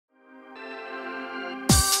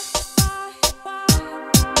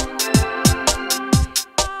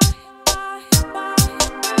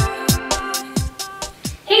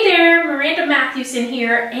Matthewson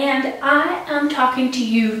here, and I am talking to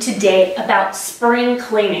you today about spring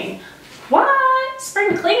cleaning. What?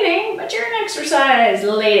 Spring cleaning? But you're an exercise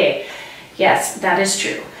lady. Yes, that is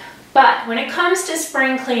true. But when it comes to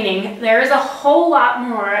spring cleaning, there is a whole lot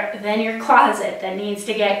more than your closet that needs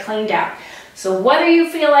to get cleaned out. So whether you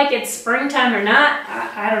feel like it's springtime or not,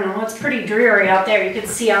 I don't know, it's pretty dreary out there. You can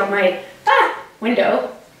see out my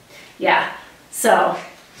window. Yeah, so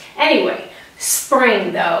anyway.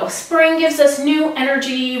 Spring though. Spring gives us new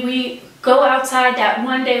energy. We go outside that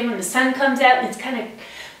one day when the sun comes out and it's kind of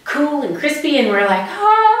cool and crispy and we're like,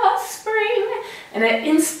 oh, spring. And it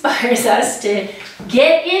inspires us to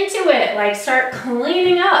get into it, like start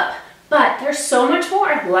cleaning up. But there's so much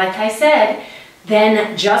more, like I said,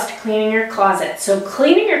 than just cleaning your closet. So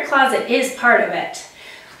cleaning your closet is part of it.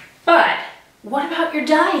 But what about your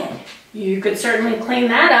diet? You could certainly clean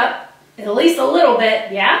that up, at least a little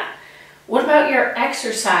bit, yeah? What about your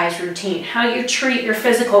exercise routine? How you treat your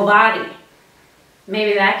physical body?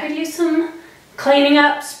 Maybe that could use some cleaning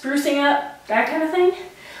up, sprucing up, that kind of thing.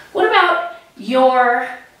 What about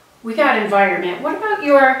we got environment. What about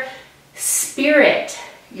your spirit,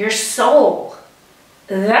 your soul?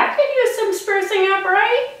 That could use some sprucing up,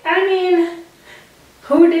 right? I mean,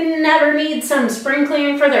 who didn't ever need some spring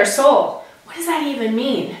cleaning for their soul? What does that even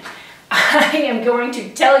mean? I am going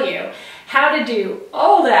to tell you how to do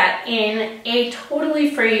all that in a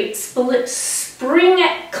totally free spring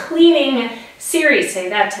cleaning series. Say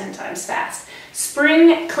that 10 times fast.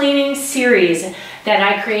 Spring cleaning series that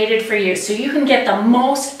I created for you so you can get the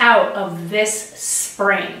most out of this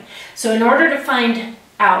spring. So in order to find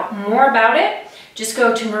out more about it, just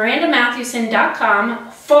go to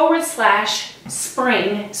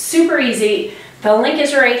mirandamatthewson.com/spring. Super easy. The link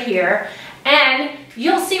is right here. And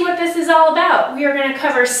you'll see what this is all about. We are going to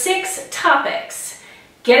cover 6 topics.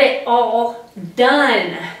 Get it all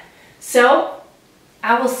done. So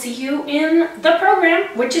I will see you in the program,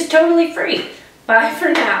 which is totally free. Bye for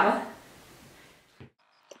now.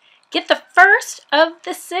 Get the first of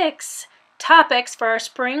the 6 topics for our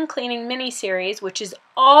spring cleaning mini series, which is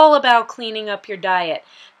all about cleaning up your diet,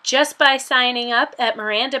 just by signing up at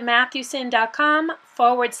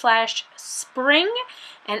mirandamatthewson.com/spring.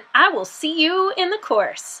 And I will see you in the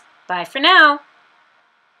course. Bye for now.